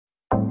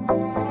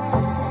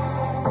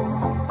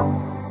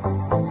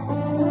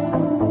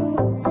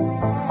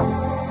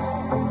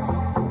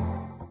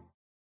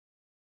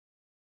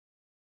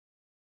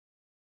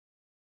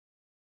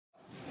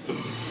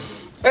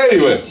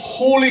Anyway,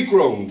 holy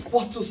ground,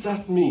 what does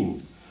that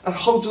mean? And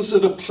how does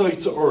it apply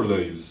to our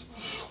lives?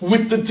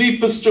 With the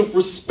deepest of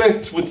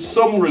respect, with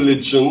some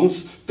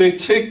religions, they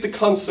take the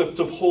concept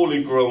of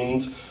holy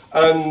ground,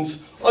 and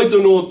I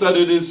don't know that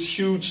it is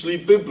hugely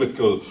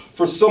biblical.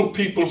 For some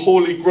people,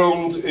 holy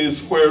ground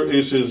is where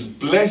it is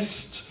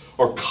blessed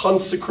or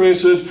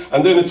consecrated,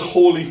 and then it's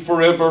holy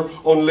forever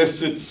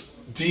unless it's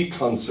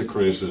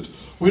deconsecrated.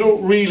 We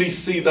don't really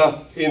see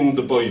that in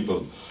the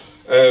Bible.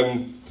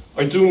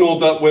 I do know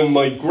that when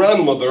my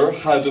grandmother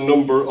had a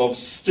number of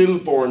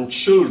stillborn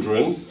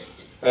children,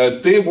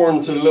 they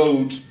weren't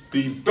allowed to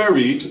be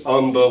buried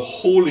on the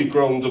holy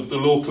ground of the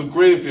local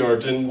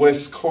graveyard in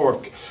West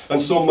Cork.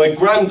 And so my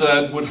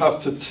granddad would have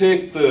to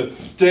take the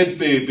dead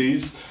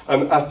babies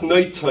and at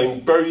night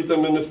time bury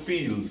them in a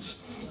field.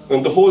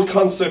 And the whole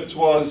concept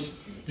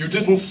was, you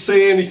didn't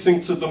say anything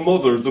to the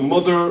mother.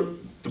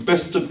 The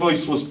best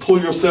advice was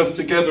pull yourself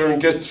together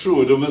and get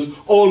through it. It was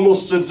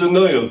almost a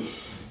denial.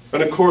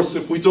 And of course,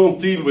 if we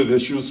don't deal with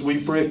issues, we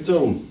break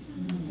down.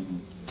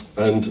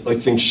 And I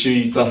think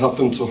that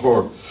happened to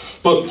her.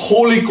 But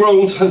holy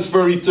ground has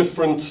very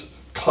different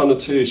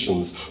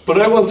connotations. But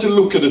I want to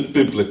look at it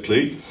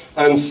biblically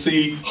and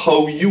see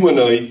how you and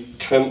I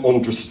can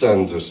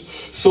understand it.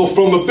 So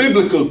from a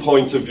biblical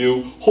point of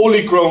view,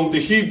 holy ground, the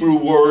Hebrew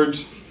word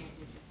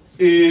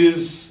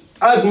is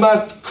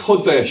Admat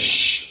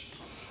Kodesh.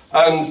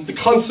 And the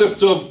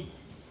concept of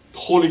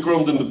holy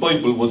ground in the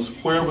Bible was,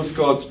 where was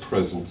God's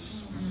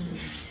presence?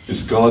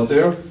 Is God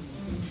there?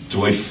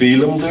 Do I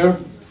feel him there?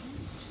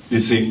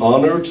 Is he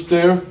honoured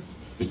there?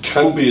 It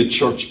can be a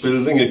church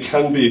building, it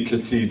can be a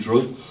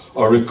cathedral,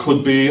 or it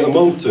could be a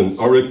mountain,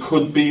 or it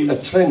could be a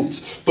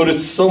tent. But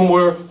it's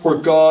somewhere where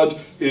God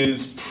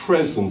is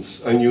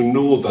present, and you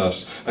know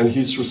that, and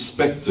he's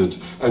respected,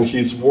 and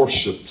he's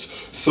worshipped.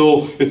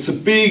 So it's a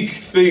big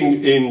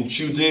thing in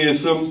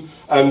Judaism,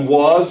 and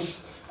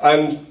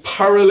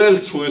parallel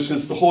to it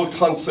is the whole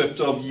concept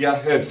of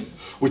Yaheth,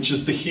 which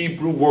is the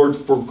Hebrew word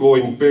for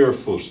going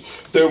barefoot.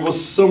 There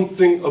was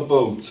something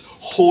about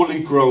holy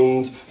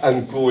ground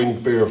and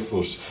going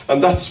barefoot.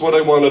 And that's what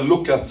I want to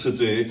look at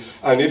today.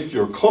 And if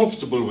you're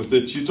comfortable with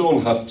it, you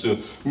don't have to.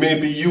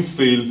 Maybe you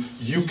feel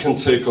you can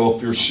take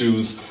off your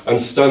shoes and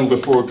stand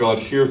before God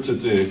here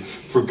today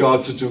for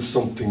God to do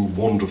something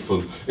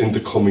wonderful in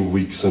the coming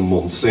weeks and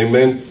months.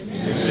 Amen?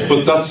 Amen.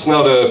 But that's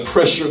not a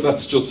pressure,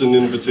 that's just an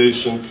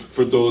invitation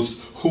for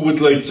those who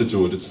would like to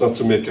do it. It's not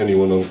to make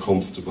anyone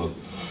uncomfortable.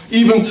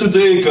 Even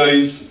today,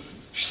 guys,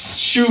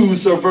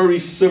 shoes are very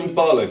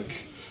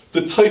symbolic.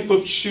 The type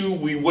of shoe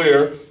we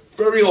wear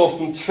very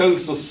often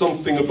tells us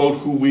something about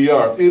who we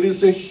are. It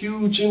is a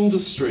huge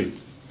industry.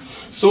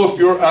 So if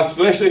you're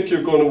athletic,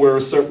 you're going to wear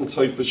a certain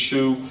type of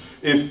shoe.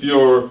 If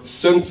you're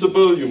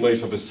sensible, you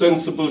might have a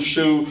sensible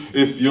shoe.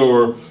 If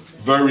you're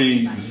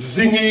very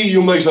zingy,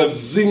 you might have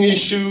zingy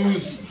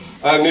shoes.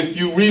 And if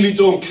you really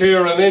don't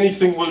care and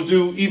anything will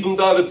do, even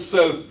that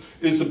itself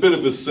is a bit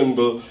of a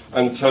symbol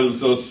and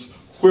tells us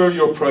where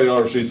your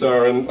priorities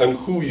are and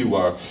who you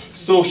are.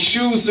 So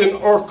shoes in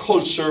our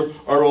culture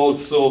are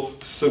also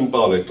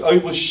symbolic. I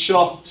was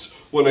shocked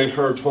when I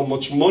heard how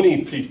much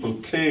money people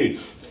pay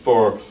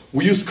for,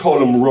 we used to call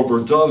them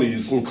rubber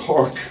dollies in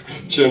Cork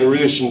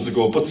generations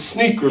ago, but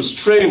sneakers,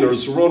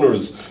 trainers,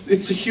 runners,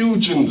 it's a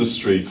huge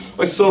industry.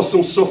 I saw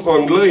some stuff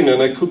online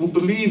and I couldn't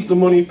believe the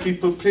money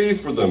people pay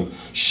for them.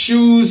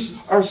 Shoes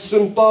are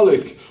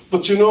symbolic.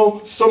 But you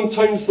know,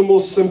 sometimes the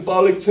most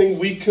symbolic thing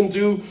we can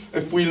do,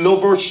 if we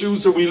love our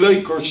shoes or we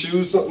like our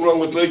shoes, nothing wrong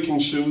with liking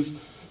shoes,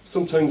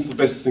 sometimes the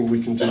best thing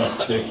we can do is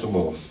take them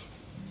off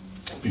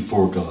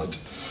before God.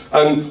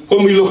 And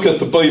when we look at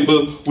the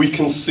Bible, we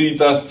can see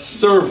that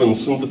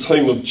servants in the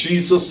time of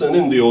Jesus and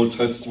in the Old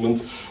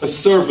Testament, a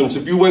servant,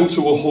 if you went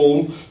to a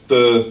home,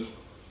 the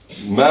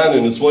man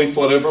and his wife,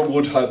 whatever,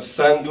 would have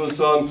sandals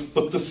on,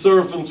 but the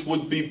servant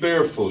would be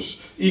barefoot.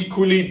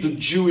 Equally, the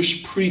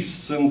Jewish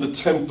priests in the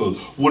temple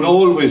would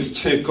always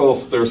take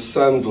off their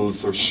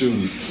sandals or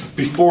shoes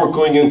before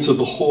going into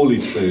the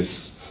holy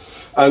place.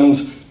 And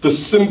the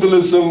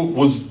symbolism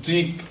was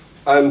deep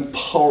and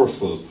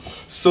powerful.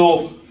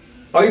 So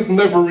I've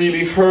never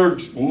really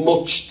heard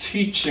much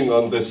teaching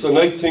on this, and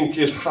I think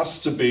it has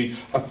to be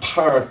a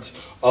part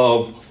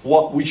of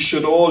what we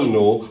should all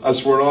know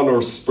as we're on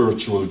our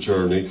spiritual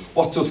journey.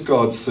 What does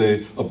God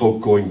say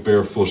about going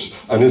barefoot,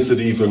 and is it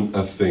even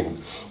a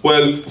thing?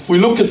 Well, if we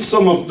look at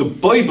some of the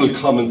Bible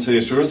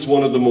commentators,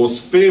 one of the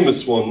most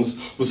famous ones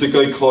was a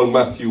guy called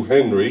Matthew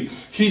Henry.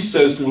 He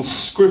says in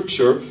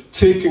Scripture,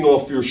 taking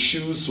off your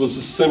shoes was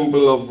a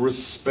symbol of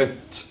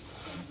respect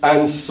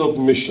and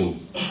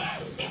submission.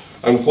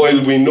 And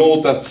while we know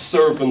that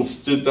servants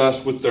did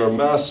that with their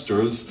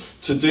masters,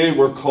 today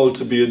we're called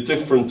to be a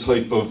different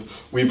type of,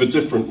 we have a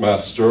different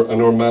master,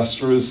 and our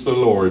master is the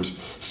Lord.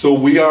 So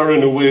we are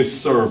in a way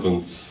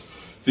servants.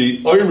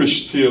 The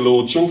Irish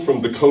theologian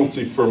from the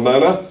county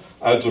Fermanagh,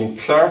 Adam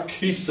Clark,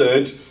 he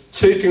said,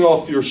 taking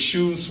off your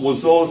shoes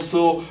was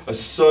also a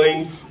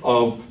sign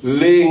of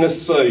laying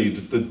aside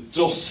the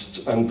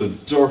dust and the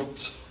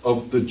dirt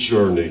of the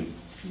journey.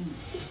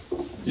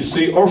 You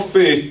see, our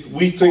faith,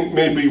 we think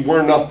maybe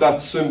we're not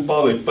that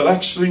symbolic, but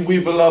actually we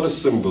have a lot of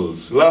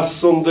symbols. Last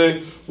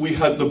Sunday, we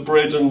had the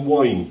bread and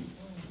wine.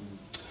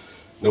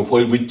 Now,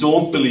 while we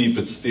don't believe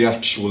it's the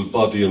actual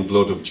body and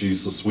blood of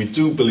Jesus, we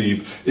do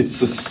believe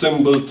it's a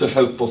symbol to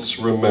help us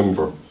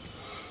remember.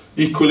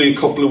 Equally, a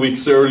couple of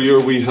weeks earlier,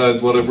 we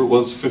had, whatever it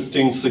was,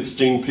 15,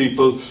 16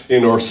 people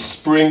in our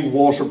spring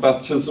water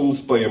baptisms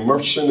by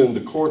immersion in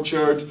the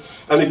courtyard.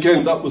 And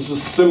again, that was a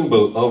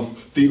symbol of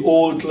the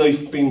old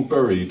life being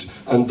buried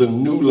and the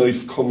new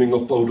life coming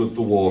up out of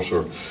the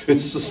water.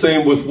 It's the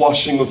same with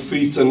washing of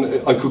feet,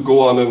 and I could go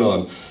on and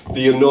on.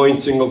 The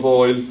anointing of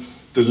oil,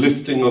 the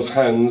lifting of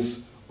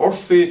hands. Our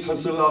faith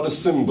has a lot of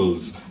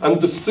symbols, and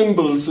the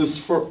symbols is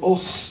for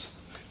us.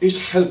 It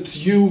helps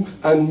you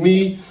and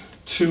me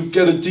to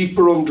get a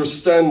deeper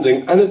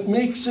understanding, and it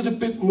makes it a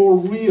bit more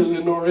real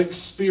in our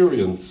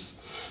experience.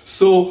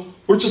 So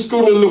we're just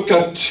going to look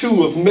at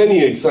two of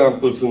many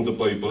examples in the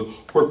Bible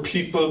where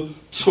people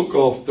took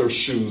off their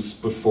shoes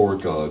before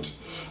God.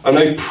 And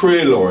I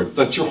pray, Lord,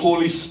 that your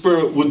Holy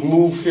Spirit would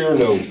move here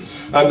now,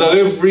 and that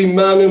every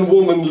man and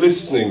woman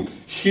listening,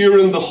 here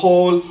in the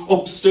hall,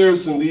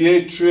 upstairs in the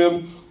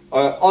atrium,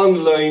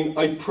 online,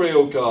 I pray,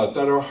 oh God,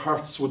 that our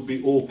hearts would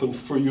be open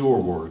for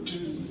your word.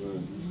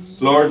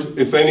 Lord,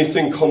 if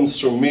anything comes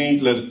from me,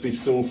 let it be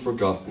soon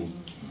forgotten.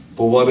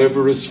 But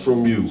whatever is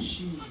from you,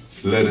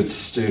 let it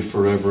stay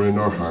forever in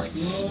our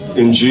hearts.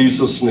 In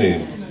Jesus'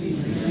 name,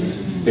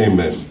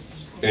 amen.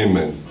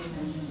 Amen.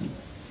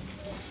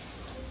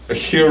 A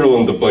hero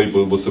in the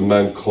Bible was a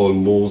man called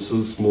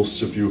Moses.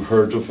 Most of you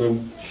heard of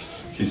him.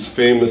 He's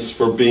famous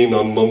for being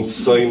on Mount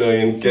Sinai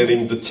and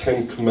getting the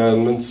 10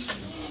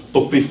 Commandments.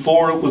 But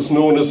before it was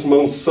known as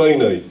Mount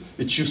Sinai,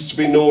 it used to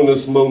be known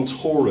as Mount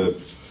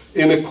Horeb,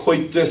 in a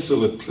quite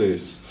desolate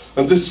place.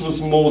 And this was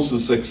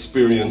Moses'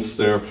 experience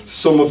there.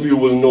 Some of you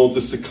will know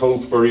this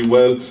account very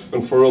well,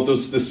 and for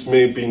others this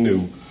may be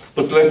new.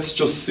 But let's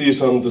just see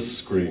it on the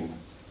screen.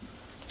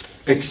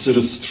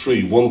 Exodus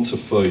 3,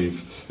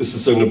 1-5. This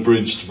is an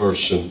abridged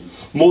version.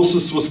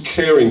 Moses was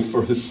caring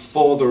for his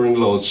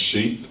father-in-law's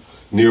sheep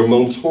near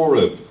Mount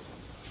Horeb.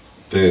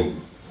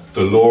 Then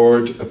the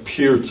Lord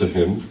appeared to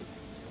him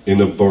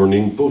in a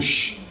burning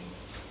bush.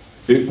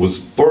 It was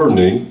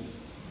burning,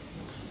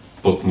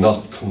 but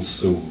not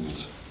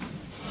consumed.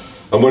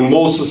 And when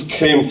Moses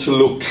came to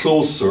look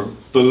closer,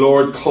 the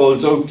Lord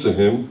called out to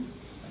him,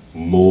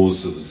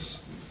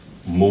 Moses,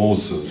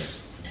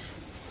 Moses.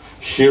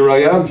 Here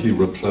I am, he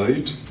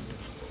replied.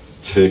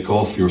 Take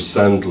off your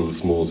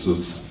sandals,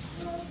 Moses.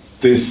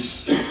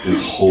 This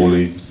is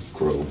holy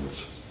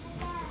ground.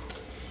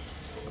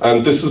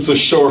 And this is a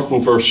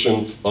shortened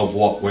version of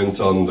what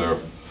went on there.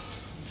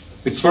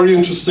 It's very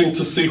interesting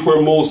to see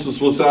where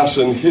Moses was at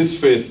in his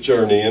faith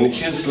journey, in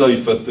his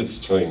life at this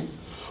time.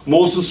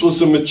 Moses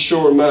was a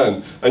mature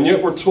man, and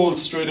yet we're told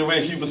straight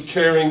away he was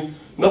caring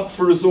not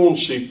for his own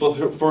sheep,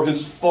 but for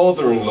his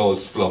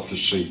father-in-law's flock of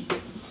sheep.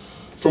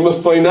 From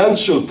a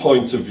financial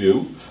point of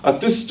view, at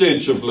this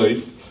stage of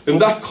life, in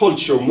that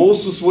culture,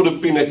 Moses would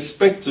have been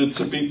expected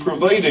to be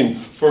providing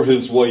for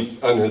his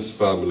wife and his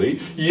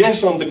family.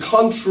 Yet, on the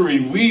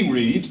contrary, we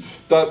read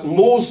that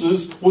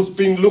Moses was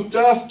being looked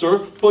after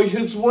by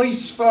his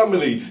wife's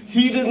family.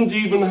 He didn't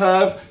even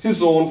have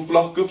his own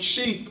flock of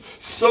sheep.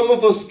 Some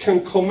of us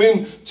can come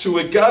in to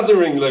a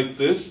gathering like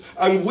this,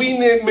 and we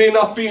may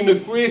not be in a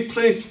great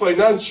place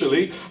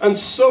financially, and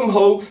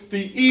somehow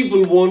the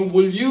evil one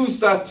will use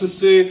that to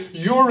say,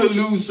 you're a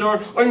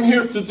loser. I'm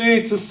here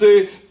today to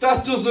say,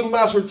 that doesn't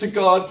matter to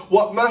God.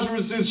 What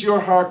matters is your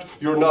heart.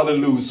 You're not a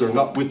loser,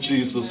 not with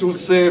Jesus. Who'll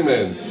say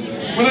amen?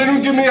 Amen. Will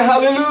anyone give me a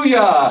hallelujah?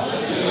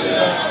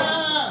 Hallelujah.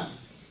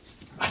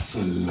 That's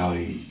a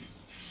lie.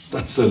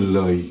 That's a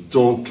lie.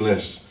 Don't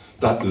let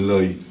that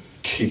lie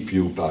keep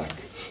you back.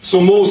 So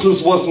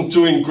Moses wasn't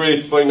doing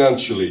great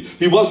financially.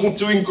 He wasn't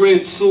doing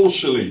great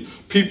socially.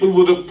 People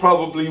would have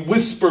probably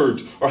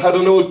whispered or had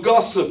an old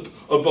gossip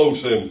about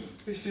him.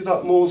 You see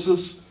that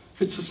Moses?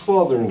 It's his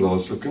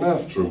father-in-law's looking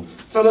after him.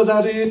 Fella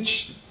that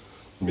age.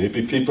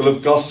 Maybe people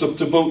have gossiped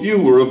about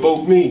you or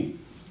about me.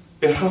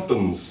 It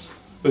happens.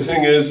 The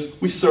thing is,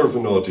 we serve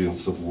an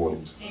audience of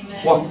one.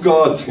 Amen. What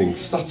God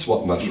thinks, that's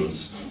what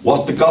matters.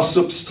 What the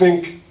gossips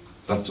think,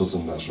 that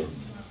doesn't matter.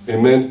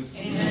 Amen?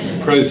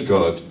 Amen. Praise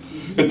God.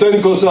 It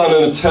then goes on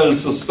and it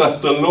tells us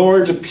that the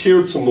Lord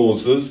appeared to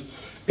Moses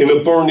in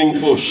a burning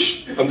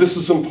bush. And this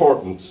is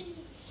important.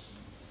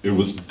 It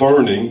was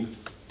burning,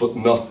 but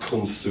not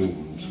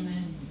consumed.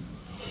 Amen.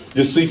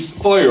 You see,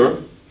 fire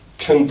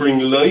can bring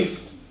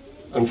life,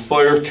 and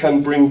fire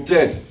can bring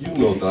death. You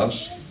know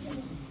that.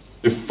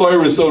 If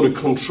fire is out of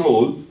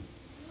control,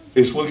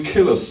 it will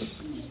kill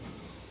us.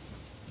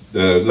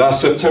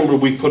 Last September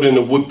we put in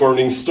a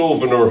wood-burning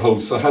stove in our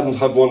house. I hadn't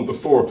had one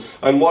before.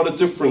 And what a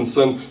difference.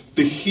 And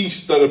the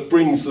heat that it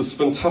brings is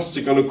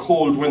fantastic on a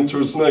cold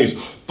winter's night.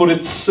 But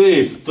it's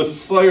safe. The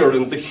fire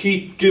and the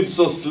heat gives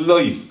us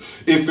life.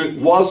 If it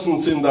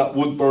wasn't in that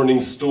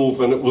wood-burning stove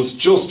and it was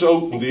just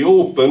out in the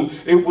open,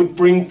 it would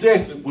bring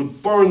death. It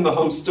would burn the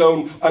house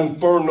down and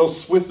burn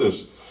us with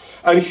it.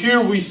 And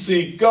here we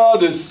see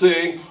God is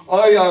saying,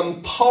 I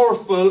am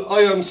powerful,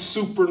 I am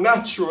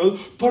supernatural,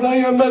 but I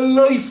am a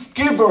life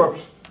giver.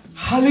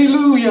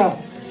 Hallelujah.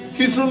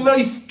 He's a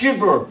life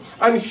giver.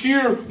 And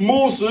here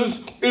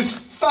Moses is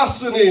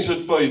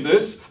fascinated by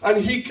this,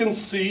 and he can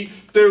see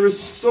there is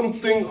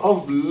something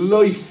of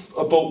life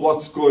about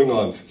what's going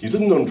on. He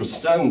didn't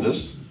understand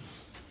it.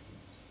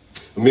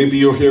 Maybe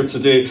you're here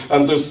today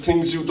and there's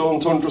things you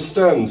don't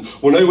understand.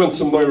 When I went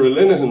to Myra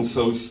Linehan's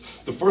house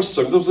the first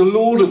time, there was a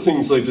load of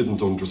things I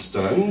didn't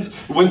understand.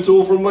 It went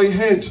over my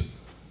head.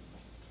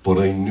 But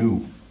I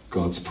knew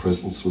God's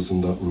presence was in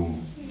that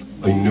room.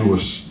 I knew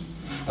it.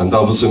 And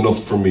that was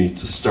enough for me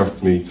to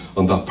start me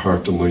on that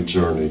part of my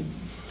journey.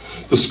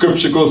 The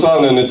scripture goes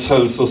on and it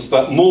tells us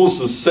that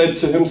Moses said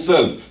to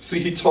himself, see,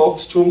 he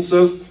talked to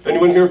himself.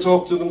 Anyone here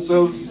talk to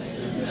themselves?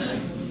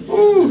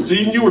 Oh,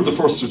 Dean, you were the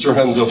first with your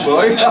hand up,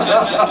 right?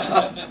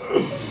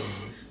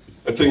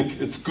 I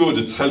think it's good,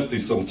 it's healthy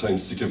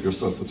sometimes to give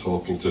yourself a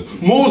talking to.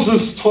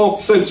 Moses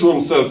said to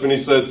himself, and he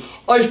said,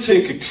 I'll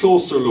take a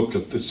closer look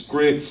at this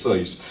great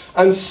sight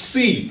and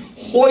see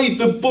why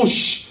the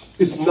bush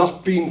is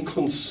not being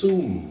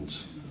consumed.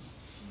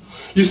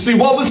 You see,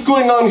 what was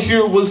going on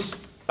here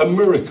was a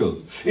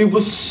miracle. It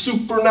was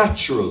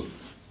supernatural.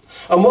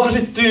 And what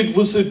it did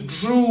was it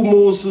drew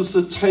Moses'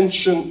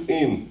 attention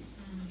in.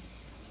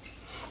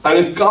 And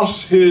it got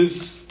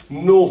his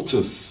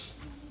notice.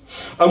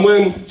 And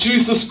when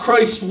Jesus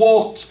Christ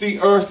walked the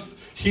earth,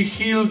 he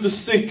healed the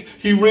sick,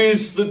 he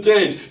raised the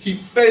dead, he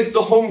fed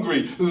the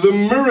hungry. The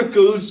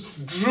miracles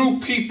drew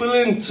people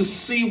in to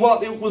see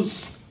what it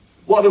was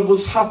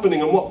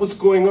happening and what was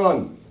going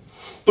on.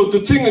 But the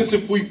thing is,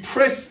 if we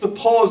press the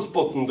pause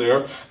button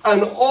there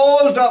and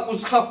all that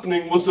was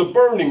happening was a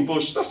burning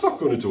bush, that's not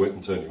going to do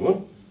anything to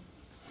anyone.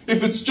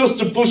 If it's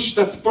just a bush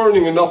that's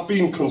burning and not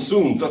being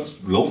consumed,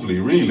 that's lovely,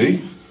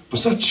 really. But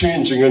it's not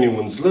changing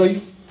anyone's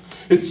life.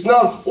 It's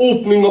not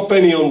opening up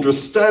any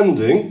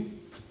understanding.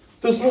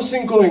 There's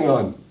nothing going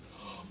on.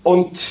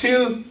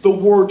 Until the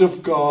word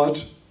of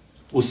God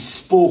was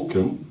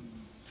spoken,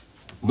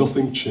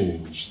 nothing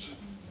changed.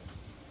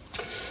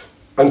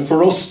 And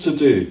for us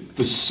today,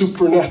 the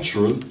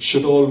supernatural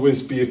should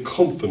always be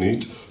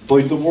accompanied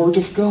by the word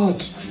of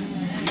God.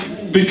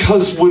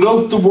 Because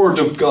without the word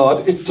of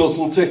God, it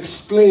doesn't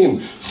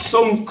explain.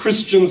 Some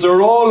Christians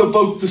are all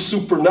about the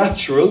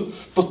supernatural,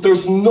 but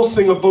there's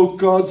nothing about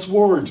God's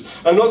word.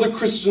 And other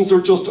Christians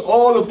are just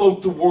all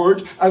about the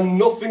word and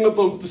nothing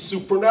about the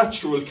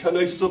supernatural. Can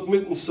I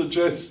submit and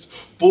suggest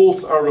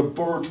both are a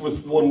bird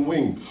with one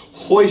wing?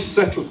 Why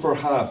settle for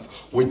half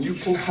when you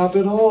can have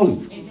it all?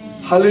 Amen.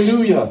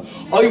 Hallelujah.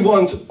 I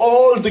want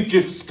all the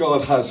gifts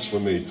God has for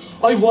me.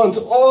 I want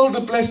all the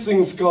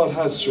blessings God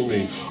has for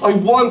me. I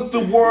want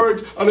the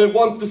word and I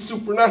want the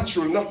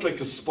supernatural, not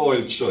like a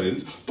spoiled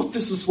child, but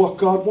this is what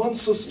God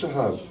wants us to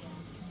have.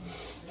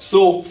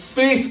 So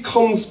faith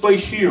comes by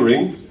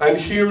hearing, and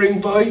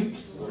hearing by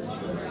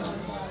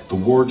the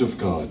word of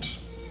God.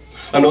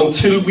 And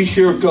until we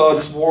hear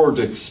God's word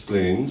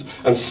explained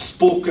and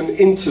spoken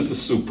into the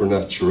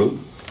supernatural,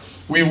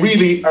 we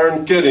really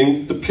aren't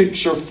getting the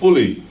picture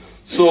fully.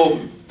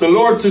 So the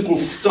Lord didn't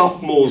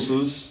stop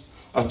Moses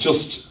at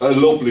just a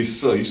lovely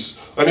sight.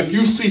 And if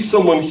you see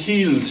someone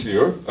healed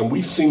here, and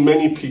we've seen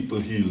many people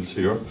healed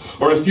here,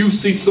 or if you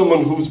see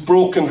someone whose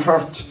broken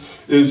heart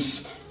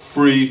is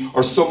free,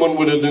 or someone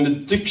with an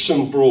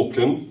addiction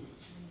broken,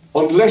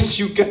 unless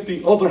you get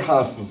the other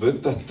half of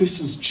it, that this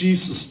is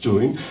Jesus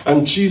doing,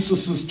 and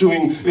Jesus is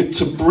doing it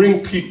to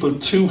bring people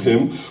to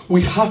him,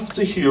 we have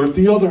to hear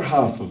the other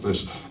half of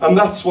it. And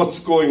that's what's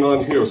going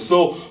on here.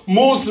 So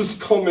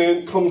Moses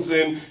comes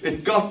in,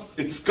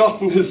 it's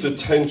gotten his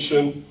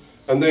attention,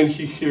 and then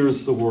he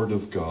hears the word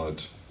of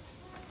God.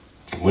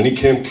 When he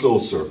came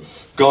closer,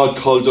 God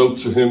called out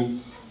to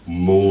him,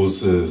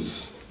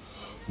 Moses.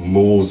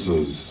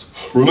 Moses.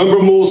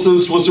 Remember,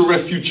 Moses was a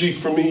refugee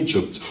from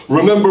Egypt.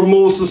 Remember,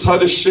 Moses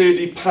had a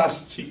shady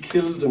past. He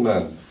killed a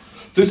man.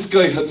 This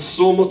guy had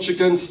so much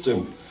against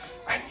him.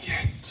 And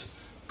yet,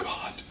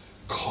 God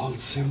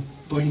calls him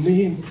by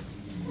name.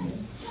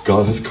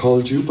 God has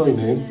called you by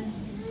name.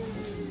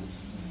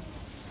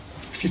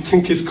 If you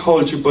think he's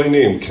called you by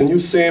name, can you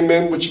say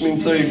amen, which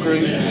means I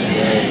agree?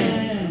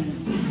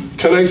 Amen.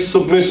 Can I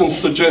submit and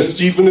suggest,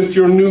 even if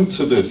you're new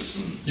to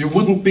this, you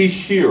wouldn't be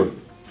here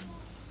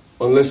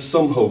unless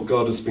somehow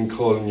God has been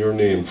calling your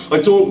name. I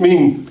don't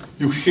mean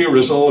you hear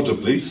it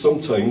audibly,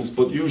 sometimes,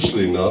 but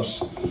usually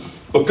not.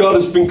 But God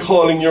has been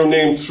calling your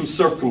name through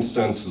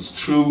circumstances,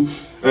 through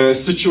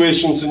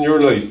situations in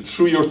your life,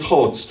 through your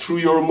thoughts, through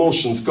your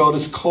emotions. God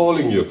is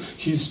calling you.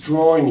 He's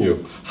drawing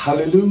you.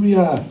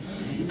 Hallelujah.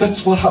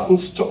 That's what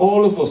happens to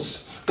all of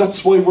us.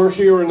 That's why we're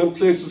here and in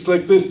places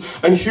like this.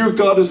 And here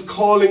God is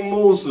calling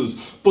Moses.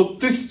 But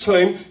this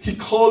time, he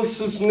calls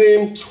his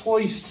name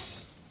twice.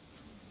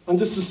 And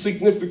this is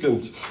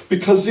significant,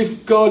 because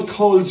if God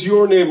calls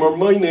your name or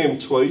my name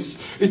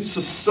twice, it's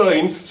a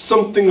sign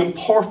something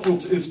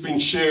important is being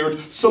shared,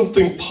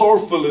 something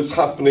powerful is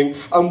happening,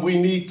 and we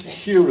need to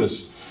hear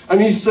it. And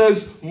he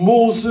says,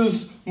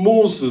 Moses,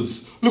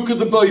 Moses. Look at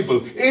the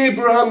Bible.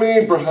 Abraham,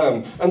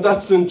 Abraham. And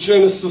that's in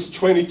Genesis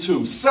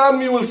 22.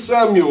 Samuel,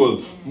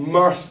 Samuel.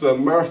 Martha,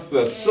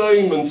 Martha.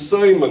 Simon,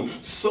 Simon.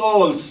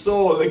 Saul,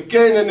 Saul.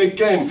 Again and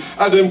again.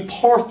 At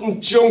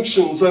important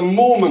junctions and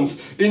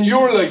moments in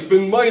your life,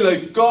 in my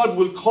life, God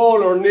will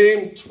call our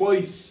name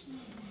twice.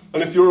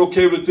 And if you're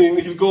okay with Dean,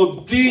 he'll go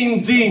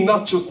Dean, Dean.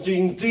 Not just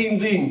Dean, Dean,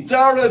 Dean.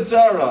 Dara,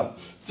 Dara.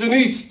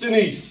 Denise,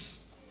 Denise.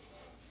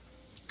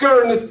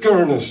 Gurnet,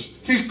 Gurnet.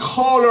 He'll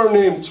call our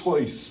name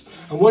twice.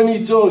 And when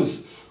he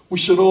does, we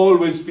should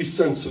always be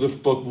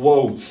sensitive, but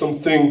wow,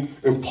 something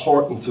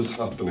important is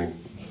happening.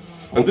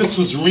 And this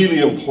was really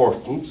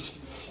important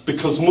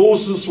because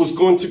Moses was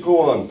going to go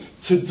on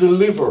to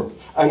deliver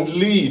and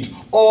lead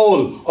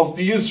all of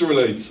the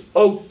Israelites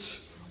out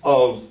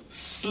of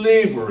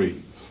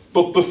slavery.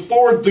 But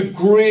before the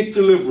great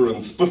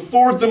deliverance,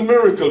 before the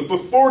miracle,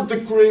 before the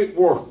great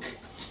work,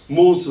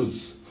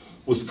 Moses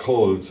was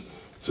called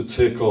to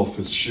take off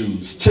his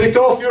shoes. Take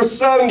off your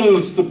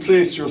sandals. The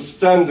place you're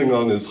standing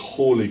on is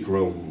holy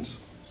ground.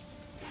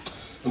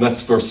 And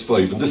that's verse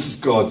 5. And this is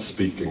God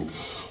speaking.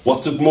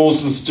 What did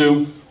Moses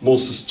do?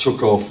 Moses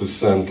took off his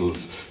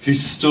sandals. He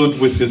stood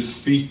with his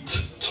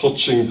feet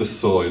touching the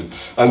soil.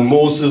 And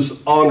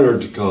Moses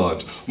honored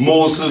God.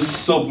 Moses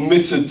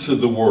submitted to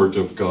the word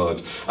of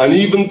God. And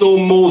even though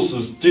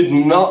Moses did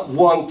not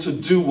want to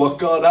do what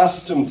God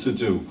asked him to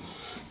do,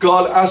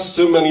 God asked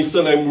him and he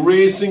said, I'm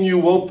raising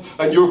you up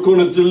and you're going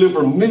to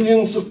deliver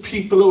millions of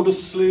people out of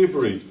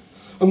slavery.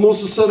 And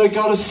Moses said, I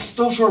got a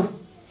stutter.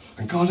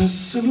 And God has a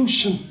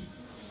solution.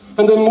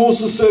 And then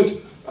Moses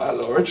said,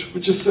 Lord,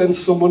 would you send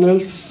someone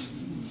else?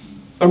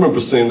 I remember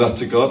saying that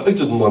to God. I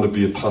didn't want to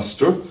be a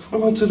pastor. I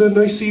wanted a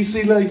nice,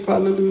 easy life.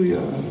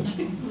 Hallelujah.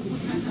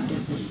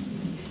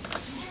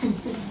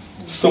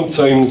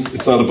 Sometimes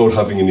it's not about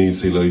having an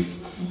easy life.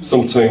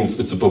 Sometimes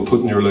it's about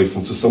putting your life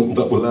into something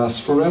that will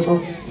last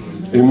forever.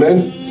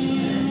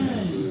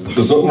 Amen?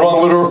 There's nothing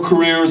wrong with our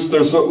careers.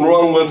 There's nothing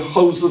wrong with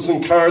houses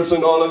and cars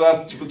and all of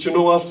that. But you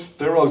know what?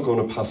 They're all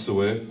going to pass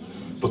away.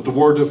 But the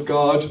word of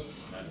God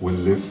will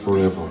live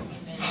forever.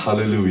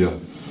 Hallelujah.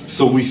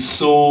 So we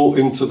sow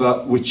into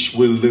that which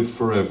will live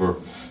forever.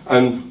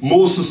 And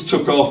Moses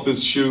took off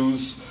his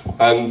shoes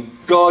and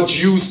God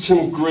used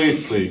him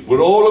greatly with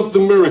all of the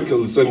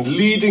miracles and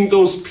leading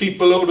those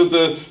people out of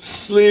the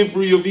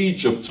slavery of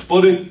Egypt.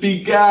 But it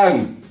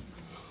began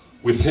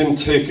with him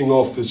taking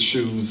off his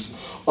shoes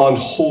on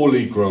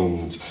holy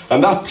ground.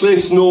 And that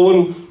place no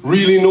one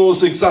really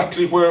knows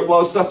exactly where it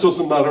was. That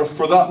doesn't matter.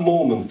 For that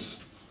moment,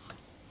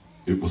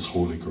 it was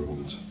holy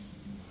ground.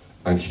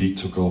 And he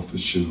took off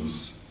his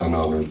shoes and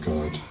honoured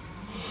God.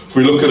 If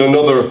we look at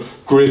another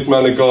great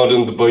man of God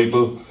in the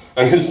Bible,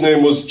 and his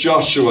name was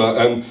Joshua,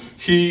 and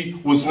he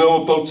was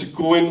now about to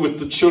go in with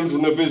the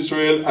children of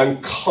Israel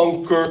and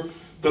conquer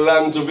the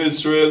land of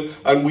Israel.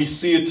 And we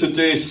see it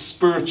today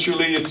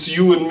spiritually. It's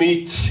you and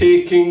me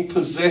taking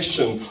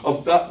possession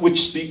of that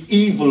which the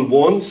evil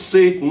one,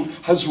 Satan,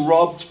 has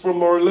robbed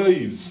from our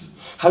lives,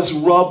 has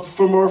robbed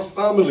from our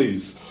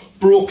families.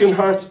 Broken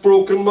hearts,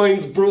 broken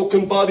minds,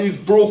 broken bodies,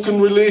 broken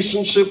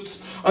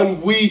relationships.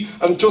 And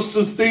just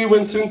as they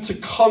went in to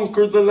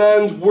conquer the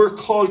land, we're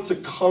called to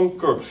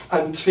conquer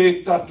and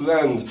take that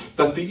land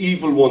that the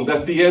evil one,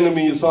 that the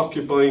enemy is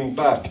occupying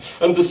back.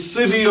 And the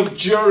city of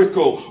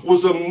Jericho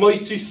was a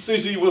mighty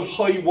city with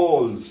high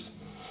walls.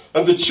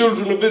 And the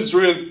children of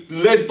Israel,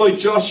 led by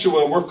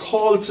Joshua, were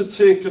called to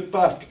take it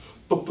back.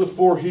 But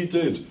before he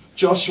did,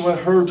 Joshua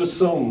heard a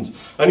sound,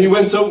 and he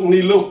went out and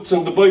he looked,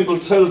 and the Bible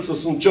tells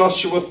us in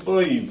Joshua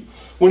 5,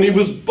 when he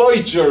was by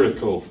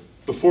Jericho,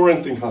 before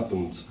anything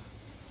happened,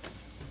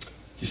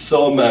 he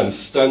saw a man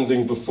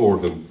standing before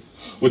him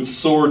with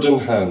sword in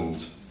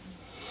hand.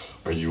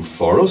 Are you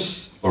for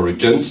us or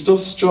against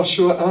us?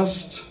 Joshua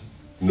asked.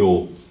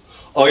 No,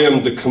 I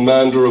am the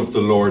commander of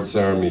the Lord's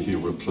army, he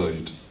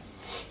replied.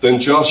 Then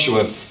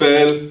Joshua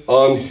fell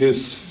on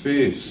his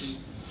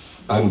face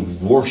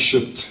and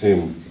worshipped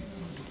him.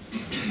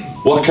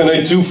 What can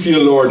I do for you,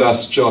 Lord?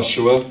 Asked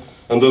Joshua.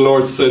 And the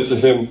Lord said to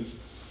him,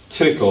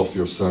 take off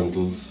your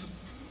sandals.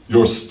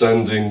 You're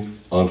standing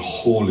on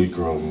holy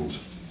ground.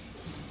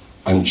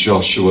 And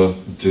Joshua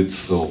did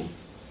so.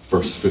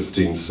 Verse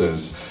 15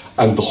 says,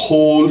 and the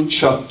whole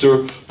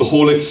chapter, the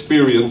whole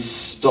experience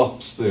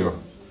stops there.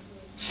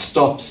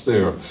 Stops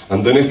there.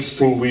 And the next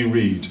thing we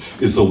read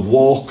is a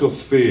walk of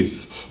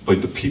faith by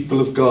the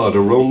people of God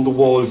around the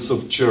walls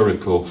of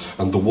Jericho,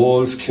 and the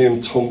walls came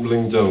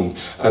tumbling down,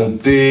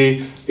 and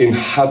they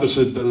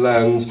inhabited the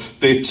land.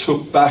 They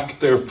took back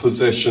their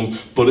possession,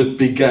 but it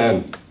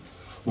began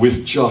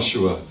with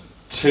Joshua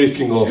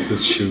taking off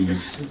his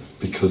shoes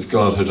because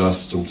God had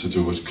asked him to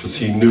do it, because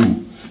he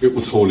knew it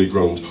was holy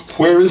ground.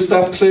 Where is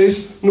that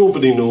place?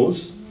 Nobody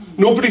knows.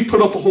 Nobody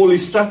put up a holy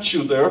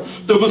statue there.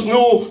 There was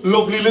no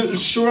lovely little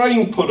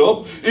shrine put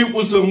up. It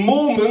was a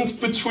moment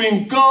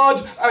between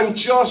God and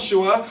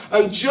Joshua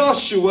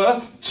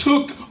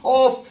took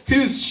off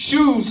his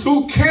shoes.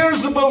 Who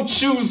cares about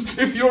shoes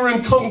if you're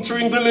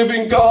encountering the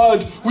living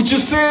God? Would you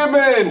say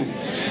amen?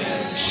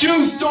 Amen.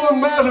 Shoes don't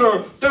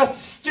matter. That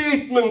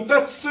statement,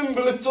 that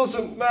symbol, it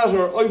doesn't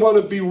matter. I want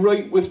to be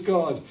right with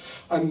God.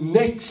 And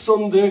next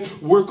Sunday,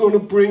 we're going to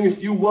bring,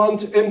 if you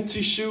want,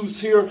 empty shoes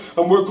here,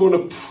 and we're going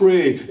to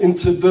pray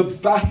into the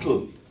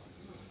battle.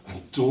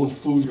 And don't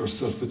fool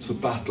yourself, it's a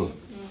battle.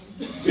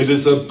 It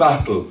is a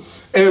battle.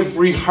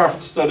 Every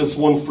heart that is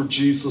won for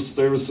Jesus,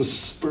 there is a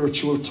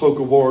spiritual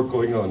tug of war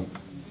going on.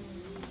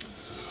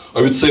 I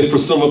would say for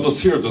some of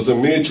us here, there's a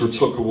major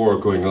tug of war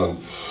going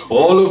on.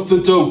 All of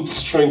the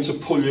doubts trying to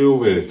pull you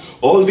away.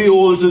 All the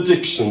old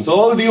addictions,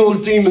 all the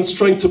old demons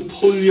trying to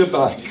pull you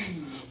back.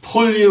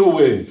 Pull you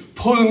away.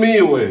 Pull me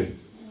away.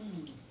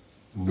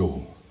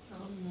 No.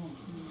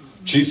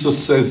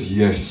 Jesus says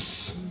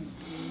yes.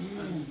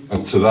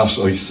 And to that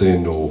I say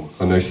no.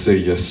 And I say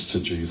yes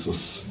to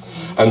Jesus.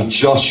 And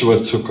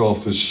Joshua took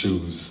off his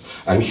shoes.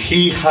 And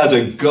he had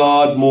a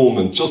God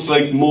moment, just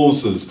like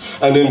Moses,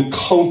 an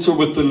encounter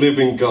with the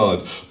living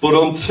God. But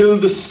until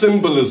the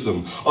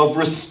symbolism of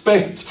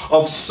respect,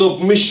 of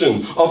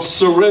submission, of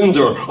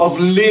surrender, of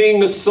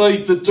laying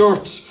aside the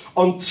dirt,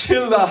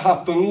 until that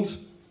happened,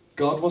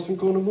 God wasn't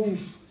going to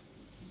move.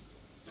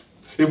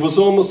 It was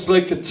almost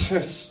like a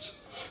test.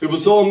 It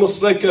was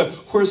almost like a,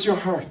 where's your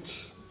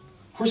heart?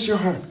 Where's your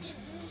heart?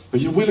 Are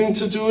you willing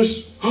to do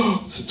it?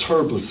 Oh, it's a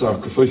terrible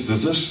sacrifice,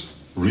 is it?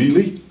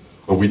 Really?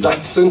 Are we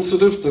that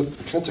sensitive that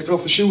I can't take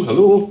off a shoe?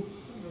 Hello?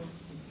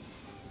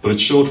 But it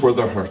showed where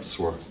their hearts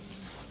were.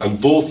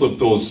 And both of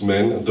those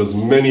men, and there's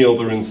many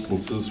other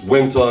instances,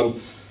 went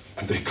on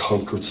and they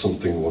conquered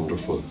something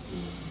wonderful.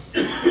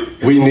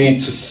 We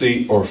need to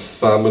see our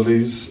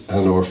families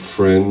and our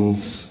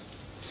friends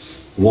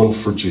won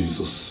for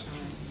Jesus.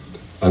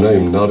 And I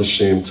am not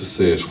ashamed to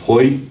say it.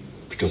 Why?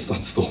 Because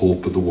that's the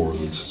hope of the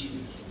world.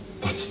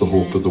 That's the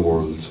hope of the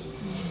world.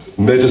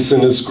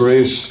 Medicine is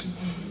great.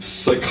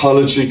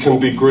 Psychology can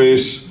be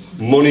great.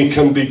 Money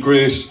can be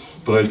great.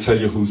 But I'll tell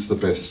you who's the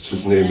best.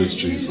 His name is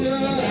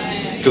Jesus.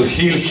 Because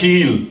he'll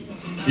heal,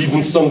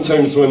 even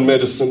sometimes when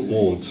medicine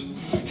won't.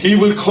 He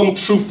will come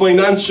through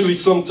financially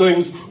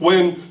sometimes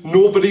when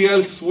nobody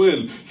else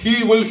will.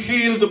 He will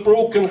heal the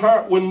broken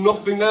heart when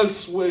nothing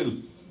else will.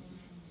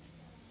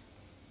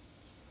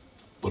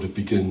 But it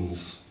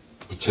begins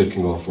with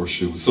taking off our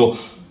shoes. So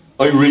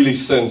I really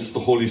sense the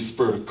Holy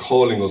Spirit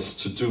calling us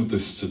to do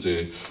this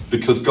today,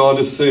 because God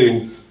is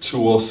saying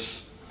to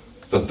us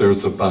that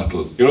there's a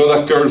battle. You know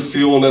that girl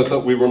Fiona that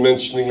we were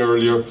mentioning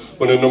earlier,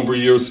 when a number of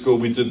years ago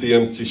we did the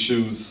Empty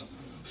Shoes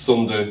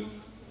Sunday?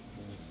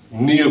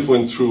 Niamh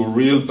went through a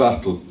real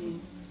battle,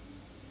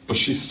 but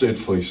she stayed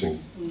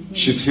fighting.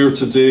 She's here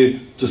today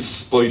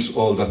despite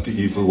all that the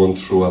evil one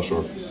threw at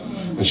her.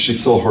 And she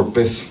saw her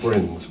best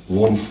friend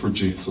won for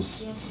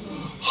Jesus.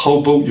 How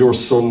about your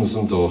sons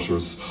and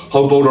daughters?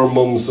 How about our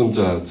mums and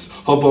dads?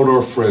 How about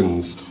our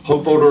friends? How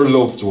about our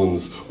loved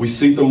ones? We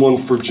see them won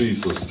for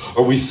Jesus,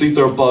 or we see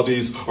their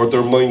bodies or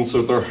their minds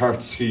or their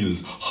hearts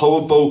healed. How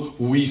about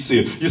we see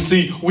it? You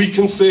see, we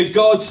can say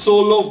God so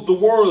loved the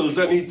world,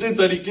 and he did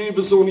that, he gave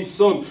his only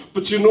son.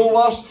 But you know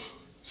what?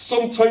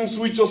 Sometimes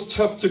we just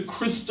have to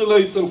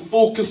crystallize and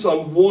focus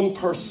on one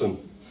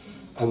person.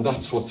 And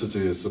that's what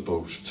today is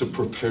about, to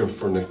prepare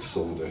for next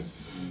Sunday.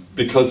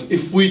 Because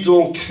if we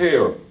don't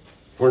care,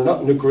 we're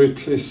not in a great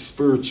place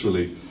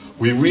spiritually.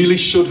 We really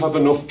should have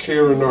enough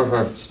care in our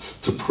hearts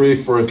to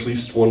pray for at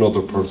least one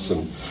other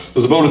person.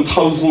 There's about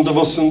 1,000 of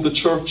us in the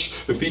church.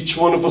 If each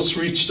one of us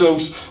reached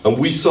out and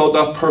we saw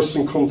that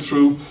person come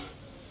through,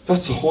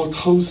 that's a whole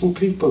 1,000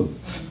 people.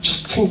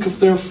 Just think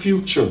of their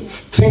future.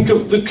 Think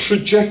of the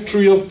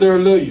trajectory of their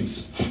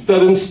lives.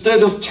 That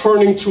instead of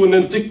turning to an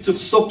addictive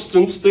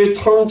substance, they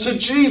turn to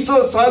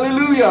Jesus.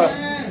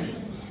 Hallelujah.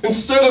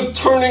 Instead of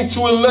turning to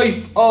a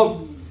life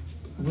of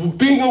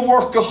being a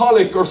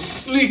workaholic, or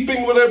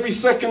sleeping with every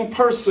second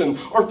person,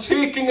 or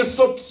taking a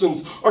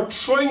substance, or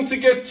trying to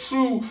get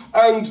through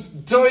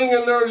and dying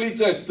an early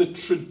death, the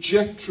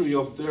trajectory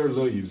of their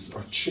lives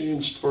are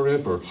changed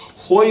forever.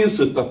 Why is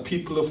it that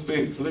people of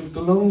faith live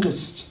the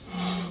longest?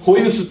 Why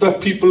is it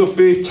that people of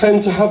faith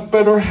tend to have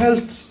better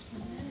health?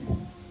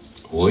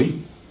 Why?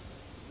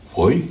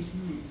 Why?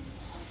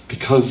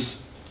 Because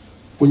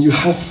when you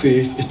have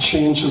faith, it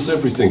changes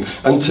everything.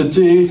 And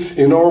today,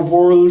 in our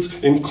world,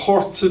 in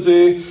Cork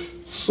today,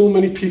 so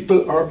many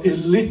people are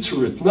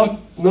illiterate,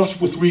 not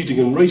with reading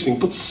and writing,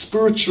 but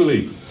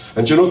spiritually.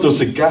 And you know,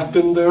 there's a gap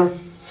in there,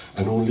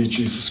 and only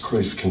Jesus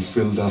Christ can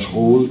fill that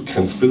hole,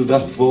 can fill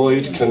that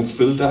void, can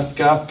fill that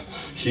gap.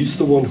 He's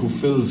the one who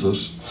fills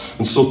it.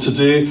 And so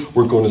today,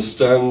 we're going to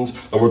stand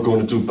and we're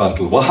going to do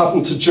battle. What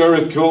happened to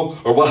Jericho,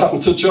 or what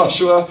happened to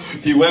Joshua?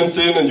 He went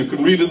in, and you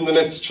can read it in the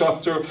next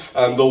chapter,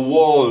 and the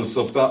walls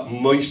of that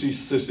mighty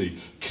city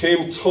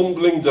came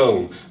tumbling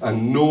down,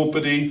 and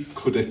nobody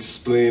could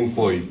explain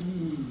why.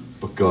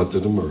 But God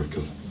did a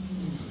miracle.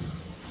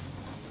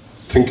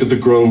 Think of the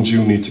ground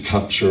you need to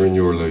capture in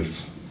your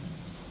life.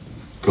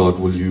 God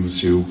will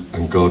use you,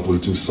 and God will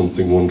do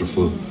something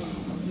wonderful.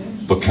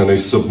 But can I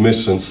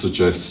submit and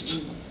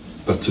suggest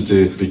that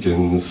today it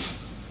begins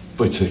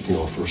by taking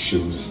off our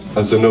shoes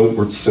as an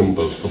outward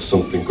symbol of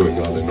something going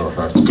on in our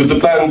hearts. Could the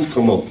band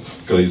come up,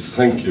 guys?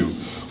 Thank you.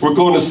 We're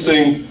going to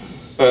sing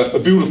a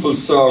beautiful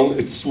song.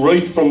 It's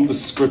right from the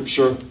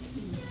scripture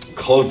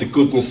called The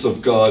Goodness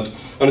of God.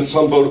 And it's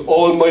talking about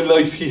all my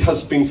life he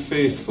has been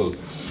faithful.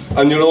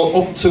 And you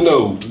know, up to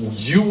now,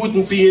 you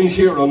wouldn't be in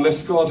here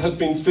unless God had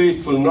been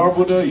faithful, nor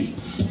would I.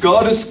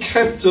 God has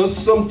kept us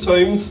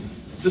sometimes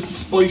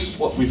despite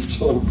what we've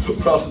done,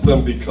 rather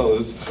than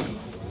because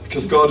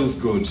God is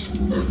good.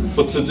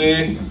 But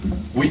today,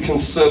 we can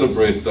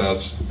celebrate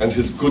that, and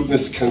his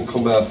goodness can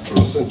come after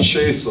us and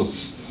chase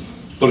us.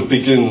 But it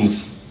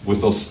begins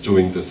with us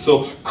doing this.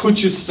 So could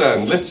you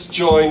stand? Let's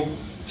join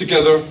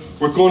together.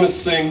 We're going to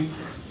sing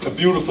a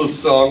beautiful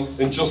song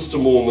in just a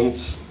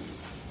moment.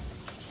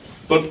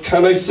 But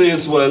can I say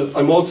as well,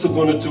 I'm also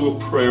going to do a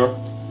prayer.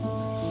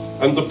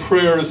 And the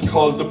prayer is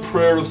called the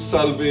Prayer of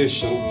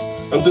Salvation.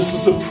 And this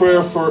is a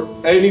prayer for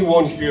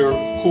anyone here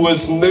who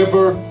has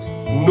never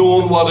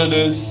known what it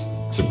is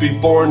to be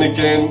born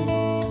again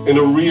in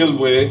a real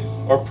way.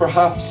 Or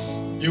perhaps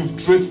you've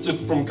drifted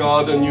from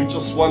God and you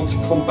just want to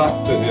come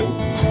back to him.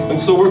 And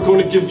so we're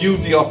going to give you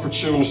the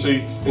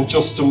opportunity in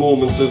just a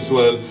moment as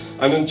well.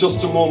 And in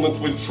just a moment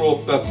we'll throw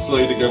up that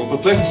slide again.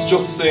 But let's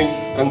just sing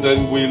and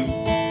then we'll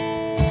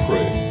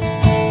pray.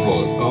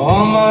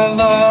 All my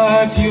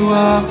life you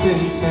have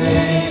been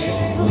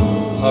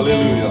faithful.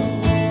 Hallelujah.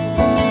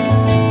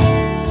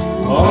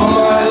 All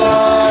my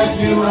life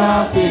you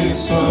have been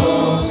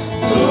so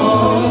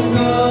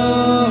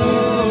good.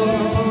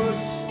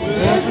 With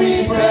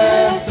every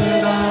breath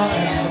that I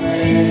am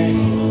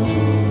able,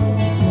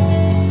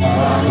 I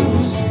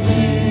will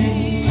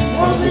sing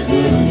of the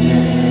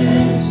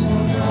goodness of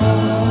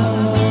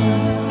God.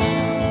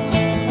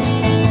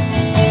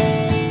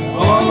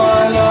 All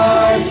my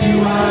life you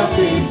have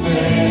been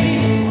faithful.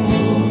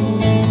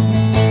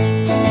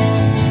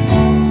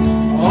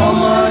 All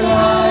my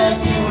life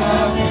you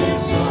have been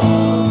so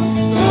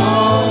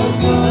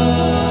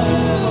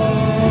good.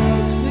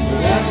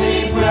 With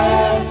every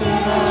breath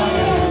that I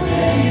am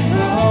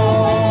able,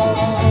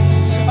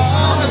 I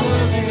will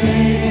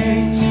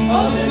sing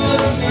of the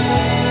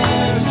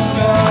goodness of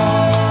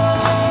God.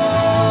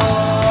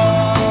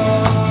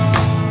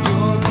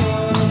 Your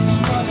goodness is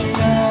running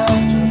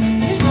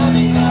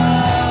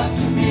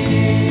after me.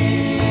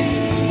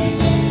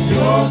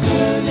 Your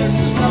goodness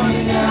is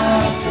running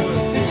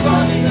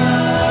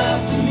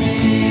after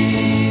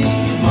me.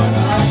 My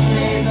life's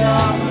laid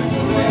out, I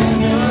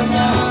surrender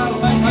now.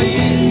 I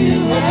give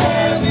you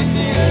everything.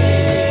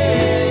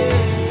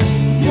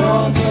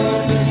 Your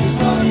goodness is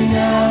running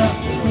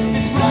after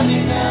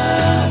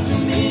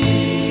me.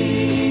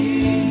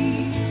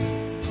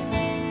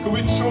 Can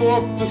we throw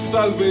up the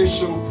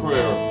salvation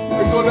prayer?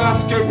 I'm going to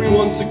ask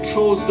everyone to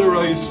close their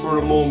eyes for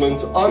a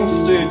moment, on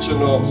stage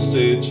and off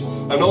stage.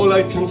 And all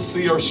I can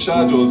see are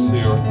shadows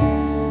here.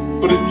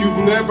 But if you've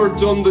never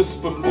done this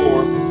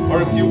before,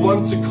 or if you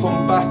want to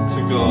come back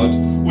to God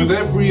with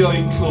every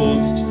eye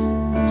closed,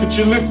 could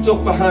you lift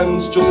up a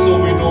hand just so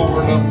we know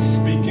we're not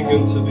speaking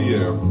into the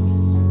air?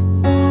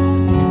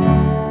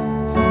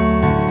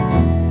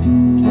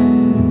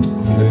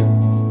 Okay.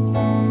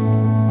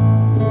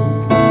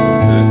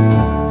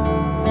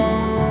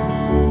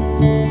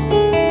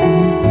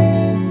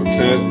 Okay, I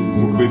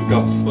think we've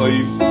got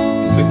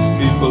 5, 6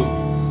 people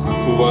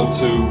who want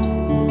to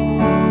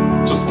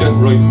just get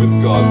right with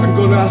God. I'm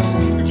going to ask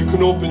if you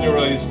can open your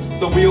eyes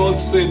that we all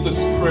say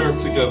this prayer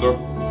together,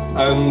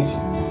 and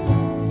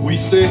we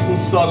say it in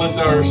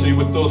solidarity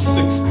with those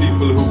 6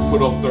 people who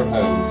put up their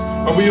hands.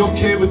 Are we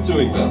okay with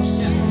doing that?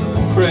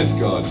 Praise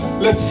God.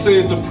 Let's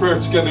say the prayer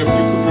together. If you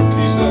could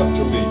repeat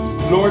after me.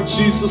 Lord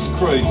Jesus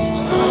Christ,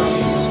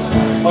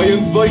 I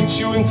invite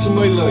you into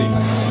my life,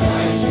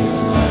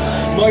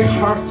 my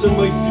heart and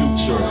my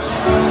future.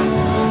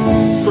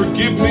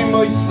 Forgive me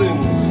my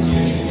sins.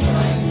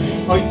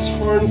 I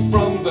turn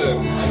from them.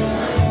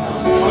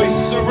 I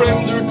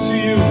surrender to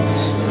you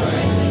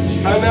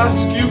and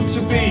ask you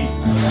to be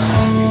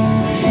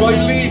my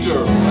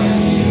leader,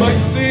 my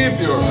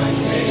savior,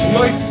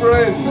 my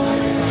friend.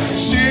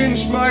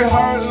 Change my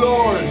heart,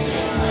 Lord,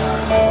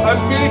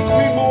 and make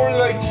me more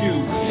like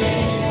you.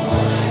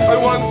 I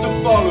want to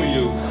follow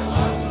you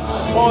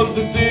all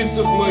the days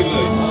of my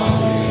life.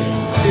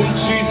 In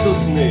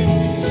Jesus' name,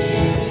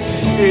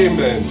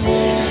 amen.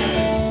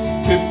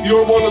 If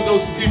you're one of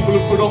those people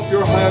who put up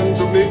your hand,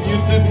 or maybe you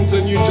didn't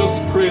and you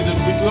just prayed it,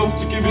 we'd love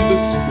to give you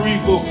this free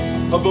book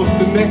about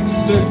the next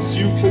steps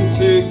you can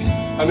take,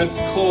 and it's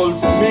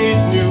called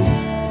Made New.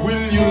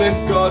 Will you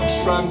let God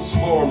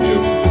transform you?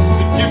 This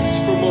is a gift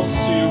from us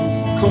to you.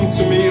 Come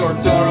to me or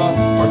Dara,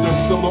 or there's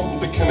some up in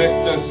the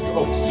Connect desk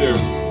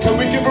upstairs. Can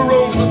we give a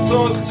round of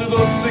applause to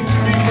those 6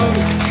 people?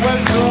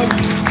 Well done.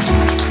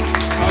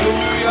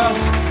 Hallelujah.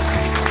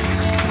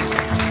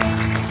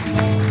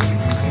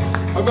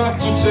 I'm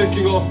after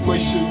taking off my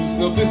shoes.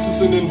 Now this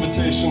is an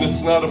invitation,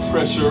 it's not a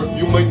pressure.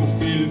 You mightn't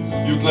feel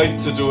you'd like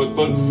to do it,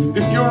 but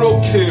if you're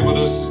okay with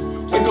it,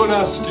 I'm going to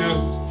ask you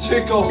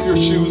take off your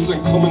shoes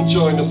and come and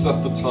join us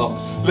at the top.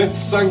 Let's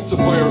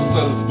sanctify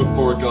ourselves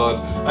before God,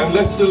 and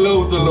let's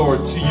allow the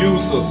Lord to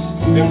use us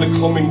in the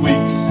coming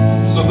weeks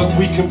so that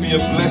we can be a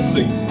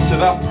blessing to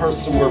that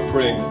person we're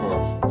praying for.